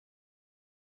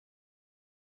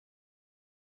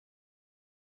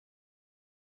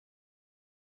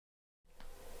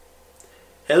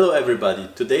Hello everybody,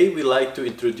 today we like to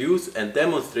introduce and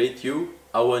demonstrate you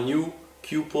our new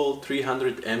Qpol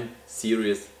 300M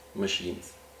series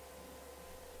machines.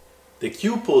 The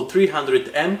Qpol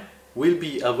 300M will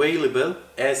be available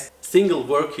as single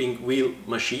working wheel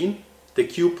machine, the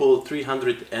Qpol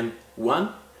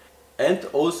 300M1, and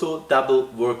also double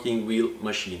working wheel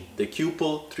machine, the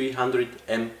Qpol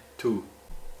 300M2.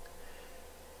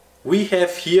 We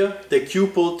have here the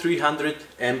Qpol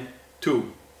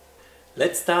 300M2.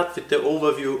 Let's start with the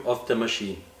overview of the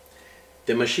machine.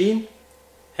 The machine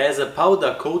has a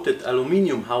powder coated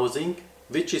aluminium housing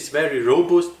which is very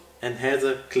robust and has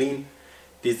a clean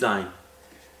design.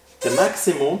 The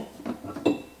maximum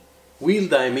wheel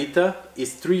diameter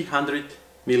is 300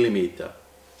 mm.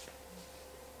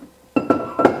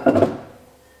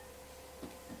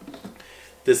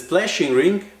 The splashing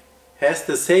ring has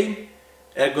the same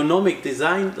ergonomic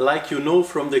design like you know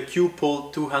from the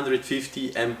Qpol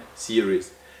 250M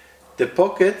series. The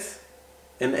pockets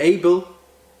enable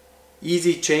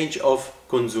easy change of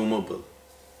consumable.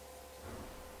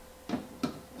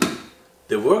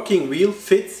 The working wheel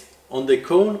fits on the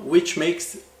cone, which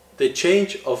makes the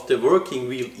change of the working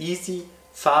wheel easy,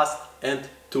 fast and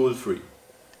tool-free.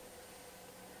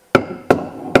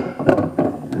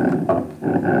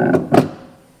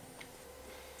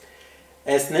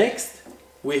 As next,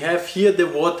 we have here the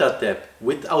water tap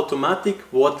with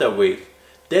automatic water wave.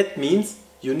 That means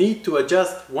you need to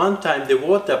adjust one time the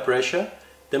water pressure.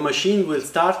 The machine will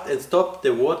start and stop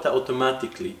the water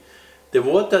automatically. The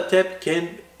water tap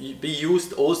can be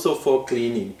used also for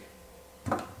cleaning.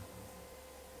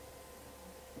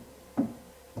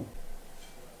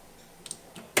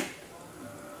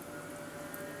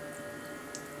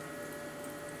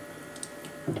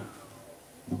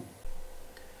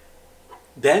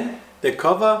 Then the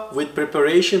cover with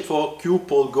preparation for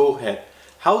Qpol Go head.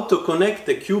 How to connect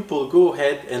the Qpol Go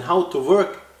head and how to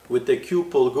work with the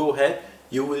Qpol Go head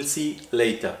you will see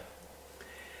later.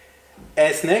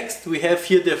 As next we have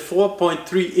here the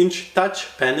 4.3-inch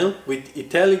touch panel with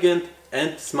intelligent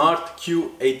and smart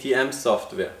QATM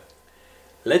software.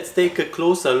 Let's take a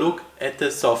closer look at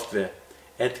the software.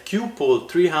 At Qpol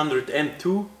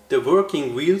 300M2 the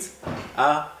working wheels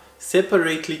are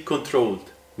separately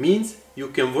controlled. Means you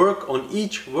can work on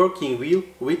each working wheel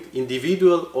with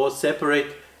individual or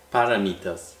separate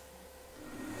parameters.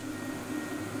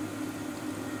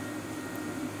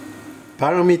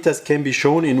 Parameters can be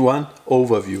shown in one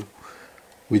overview.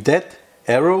 With that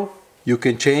arrow you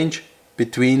can change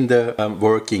between the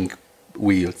working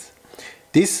wheels.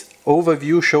 This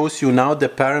overview shows you now the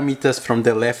parameters from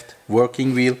the left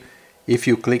working wheel. If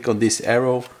you click on this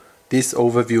arrow, this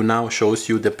overview now shows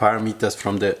you the parameters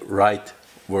from the right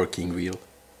working wheel.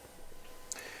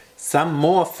 Some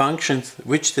more functions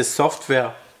which the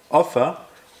software offer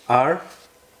are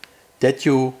that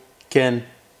you can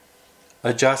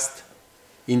adjust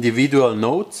individual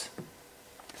notes,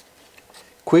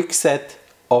 quick set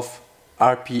of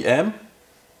RPM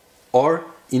or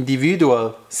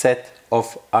individual set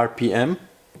of RPM,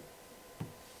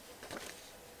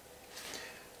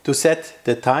 to set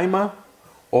the timer,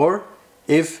 or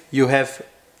if you have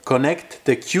connect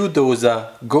the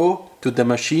QDoser Go to the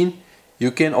machine,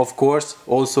 you can of course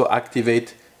also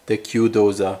activate the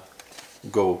QDoser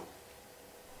Go.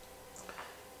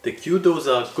 The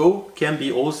QDoser Go can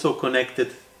be also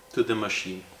connected to the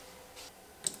machine.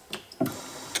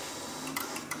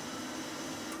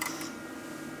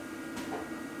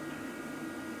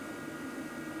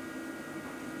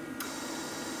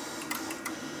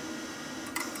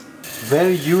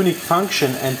 Very unique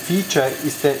function and feature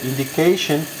is the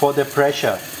indication for the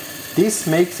pressure. This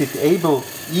makes it able,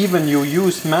 even you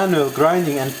use manual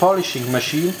grinding and polishing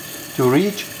machine, to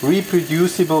reach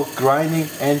reproducible grinding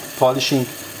and polishing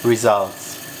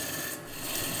results.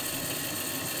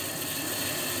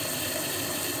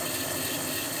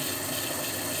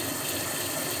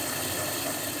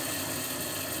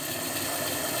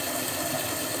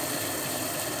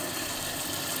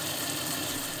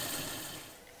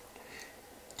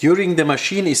 During the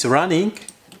machine is running,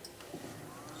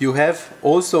 you have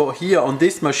also here on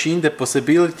this machine the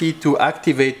possibility to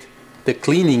activate the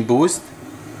cleaning boost.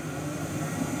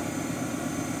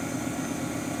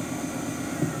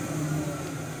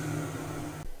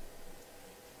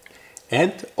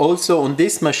 And also on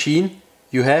this machine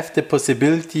you have the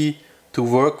possibility to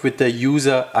work with the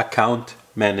user account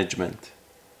management.